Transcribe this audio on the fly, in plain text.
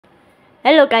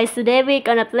Hello guys, today we're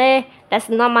gonna play That's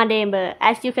Not My Neighbor.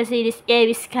 As you can see, this game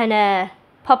is kinda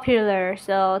popular,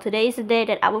 so today is the day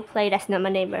that I will play That's Not My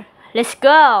Neighbor. Let's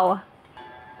go!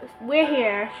 We're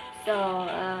here, so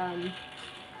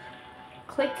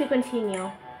click to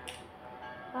continue.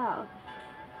 Wow,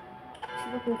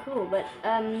 it's looking cool, but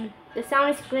the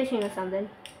sound is glitching or something.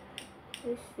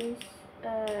 This is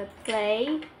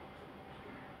play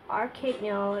arcade.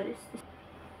 No, this is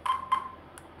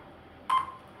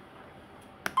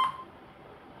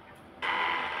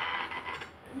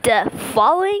the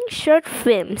following short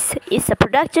films is a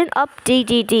production of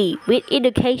DDD with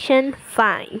education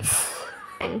fines.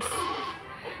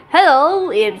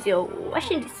 Hello, if you're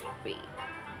watching this video.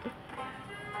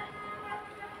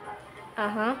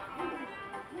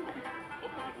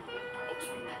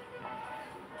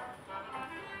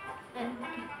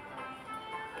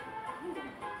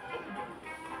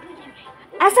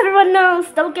 As everyone knows,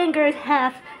 doppelgangers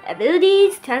have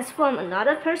abilities to transform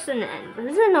another person and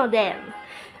resemble them.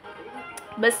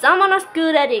 But someone is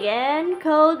good at it and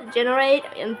could generate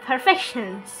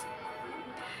imperfections.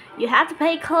 You have to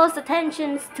pay close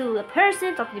attention to the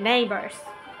person of your neighbors.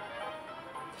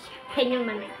 Hey, nhưng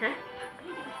mà này hả?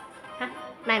 Hả?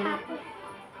 Này mà.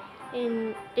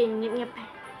 In I can.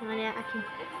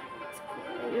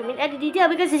 You mean add detail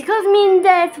because it could mean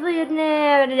that for your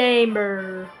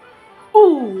neighbor.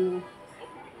 Ooh.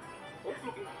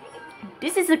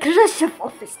 This is a crush of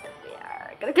office.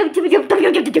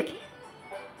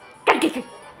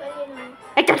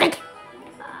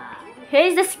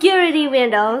 Here's the security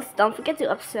windows. Don't forget to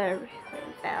observe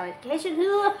validation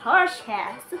who a horse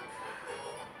has.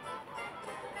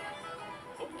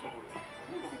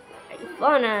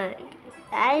 Wanna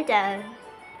either.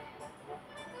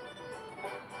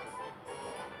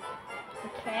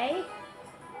 Okay.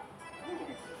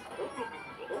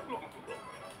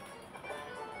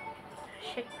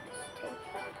 Check this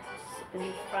tape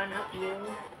in front of you.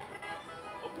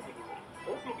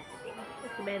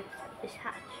 Recommend this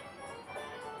hatch.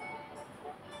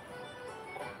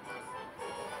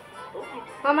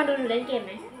 Mama đừng đến game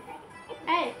này.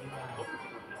 Ê.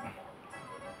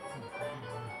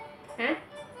 Hả?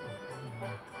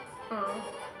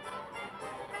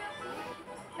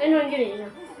 Anh luôn cái gì nào?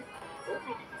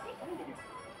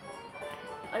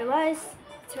 Otherwise,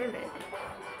 turn it.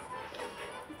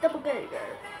 Double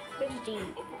ganger. HD.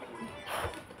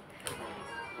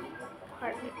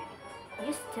 Partner.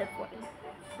 Use step one in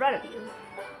front of you.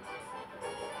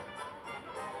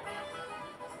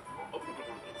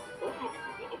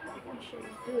 Make sure you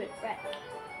do it right.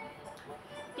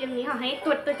 เกมนี้เขาให้ตร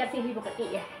วจจับสิ่งผิดปกติ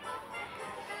อ่ะ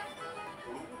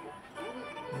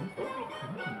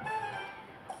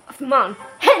Come on,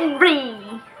 Henry!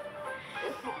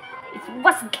 It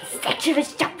wasn't sexually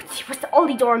shocked. He was the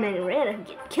only doorman who ran and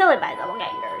get killed by the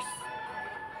gangers.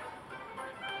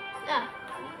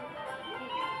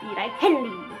 Be like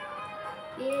Henry.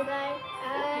 Be like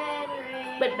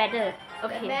Henry. But better.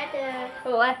 Okay. But better.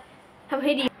 Oh, what?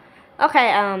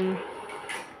 Okay,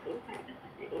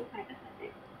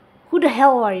 who the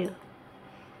hell are you?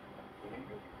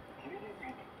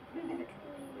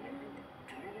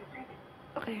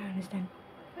 Okay, I understand.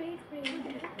 Okay.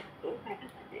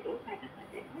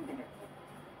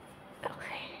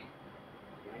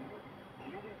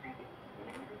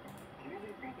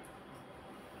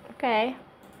 Okay. Okay.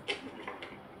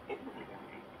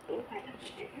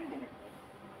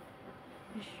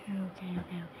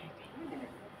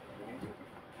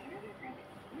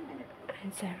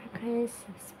 Answer request.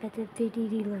 Expected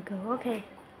DDD logo. Okay.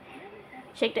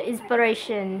 Check the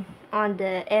inspiration on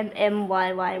the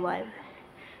MMYYY.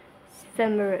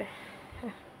 Ephemeral.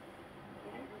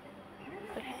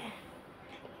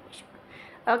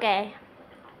 Okay.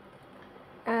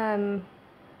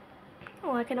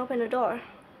 Oh, I can open the door.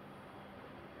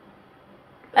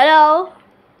 Hello.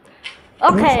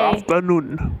 Okay. Good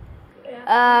afternoon.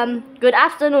 Good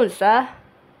afternoon, sir.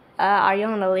 Are you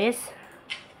on the list?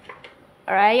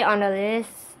 Alright, on the list.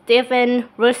 Stephen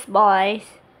Rush Boys.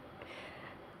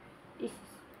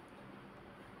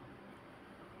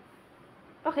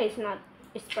 Okay, it's not.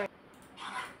 It's fine.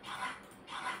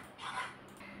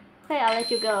 Okay, I'll let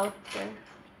you go. Sir.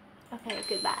 Okay,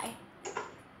 goodbye.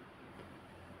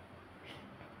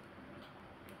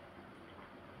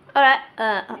 Alright,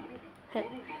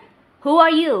 who are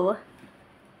you?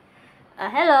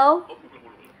 Hello.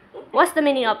 What's the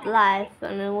meaning of life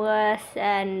and worth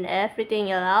and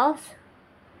everything else?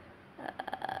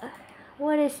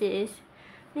 What is this?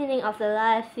 Meaning of the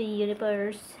life, the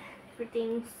universe,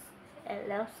 everything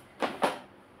else.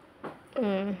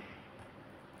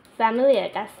 Family, I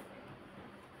guess.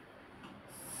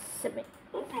 Submit.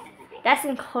 That's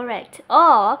incorrect.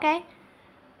 Oh, okay.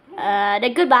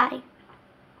 Then goodbye.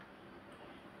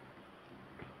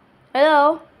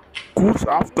 Hello. Good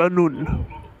afternoon.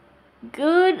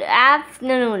 Good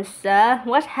afternoon, sir.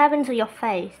 What happened to your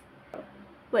face?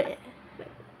 Wait.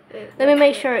 Let me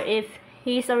make sure if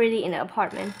he's already in the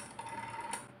apartment.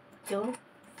 2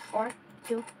 or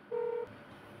 2.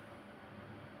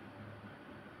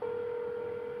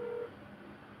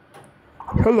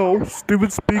 Hello, Steven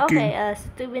speaking. Okay,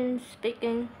 Steven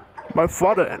speaking. My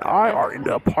father and I are in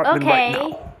the apartment right Okay.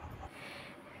 now.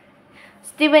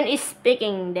 Steven is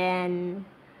speaking then.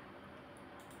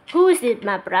 Who is it,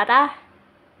 my brother?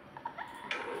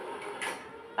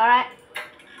 Alright.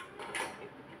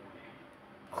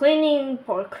 Cleaning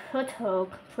for photo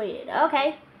completed.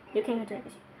 Okay. You can continue.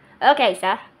 Okay,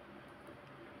 sir.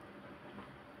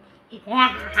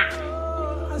 Yeah.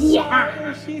 Yeah.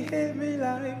 Hello.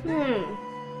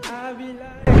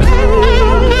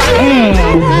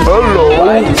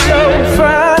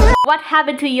 What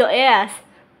happened to your ears?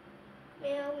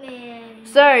 Mailman.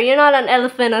 Sir, you're not an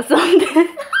elephant or something.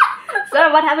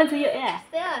 Sir, what happened to your ears?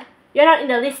 Sir. You're not in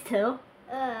the list too.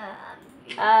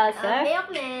 Sir?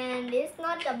 Milkman. This is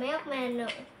not the milkman. No.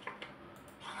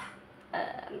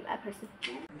 A person.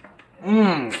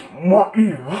 My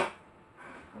ear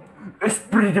is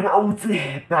bleeding out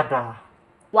there, brother.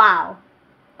 Wow.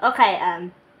 Okay,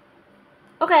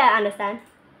 okay, I understand.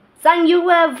 Son, you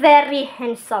were very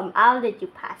handsome. I'll let you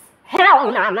pass.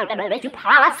 Hell no, I'm not gonna let you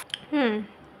pass. Okay,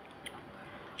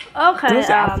 Good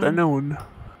afternoon.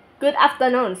 Good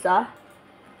afternoon, sir.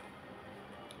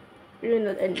 You're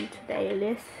not in today's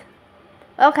list.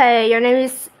 Okay, your name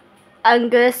is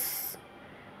Angus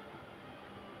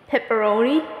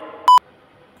Pepperoni.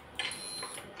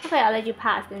 Okay, I'll let you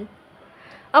pass then.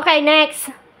 Okay, next.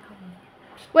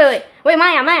 Wait,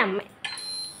 Maya.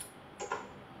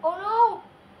 Oh no.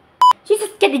 She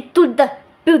just get into the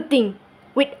building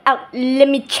without let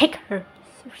me check her.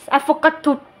 I forgot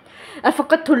to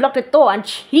lock the door and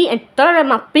she entered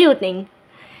my building.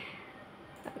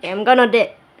 Okay, I'm gonna do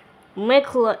it.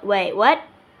 Wait, what?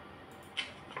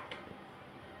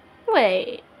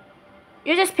 Wait.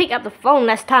 You just picked up the phone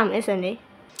last time, isn't it?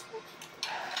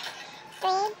 3,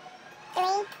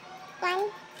 1,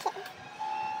 2.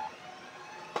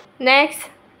 Next.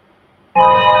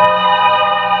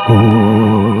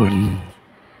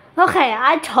 Okay,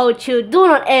 I told you, do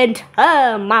not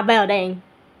enter my building.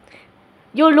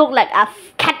 You look like a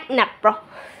catnap, bro.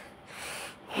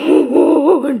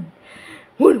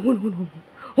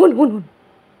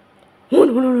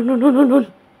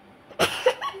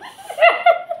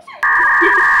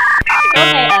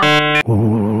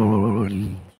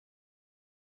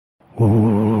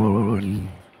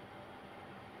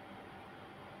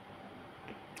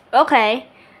 Okay,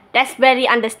 that's very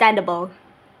understandable.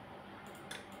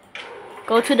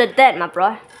 Go to the dead, my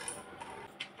bro.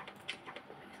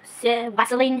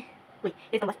 Vaseline. Wait,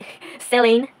 it's not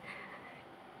Celine.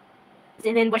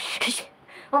 Celine wash.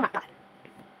 Oh my god.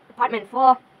 Apartment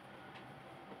 4.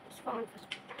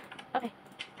 Okay.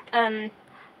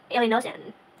 Illinois.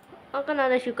 I'm gonna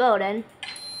let you go then.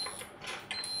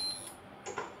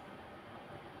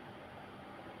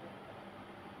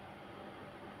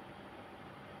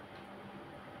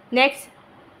 Next.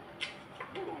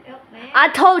 Milkman. I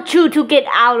told you to get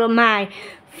out of my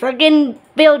friggin'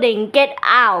 building. Get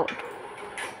out.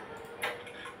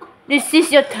 This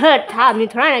is your third time you're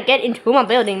trying to get into my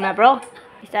building, my bro.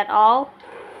 Is that all?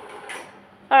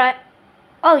 Alright.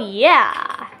 Oh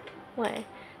yeah. Wait.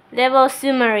 Level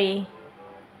summary.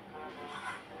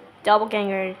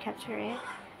 Doppelganger capture it.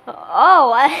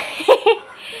 Oh,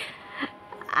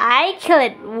 I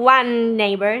killed one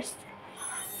neighbors.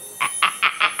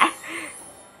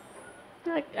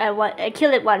 I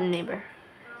killed one neighbor.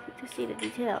 To see the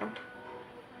detail.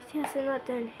 Details are not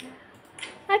done here.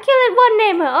 I killed one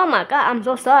neighbor. Oh my god, I'm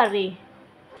so sorry.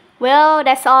 Well,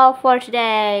 that's all for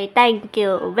today. Thank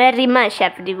you very much,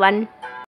 everyone.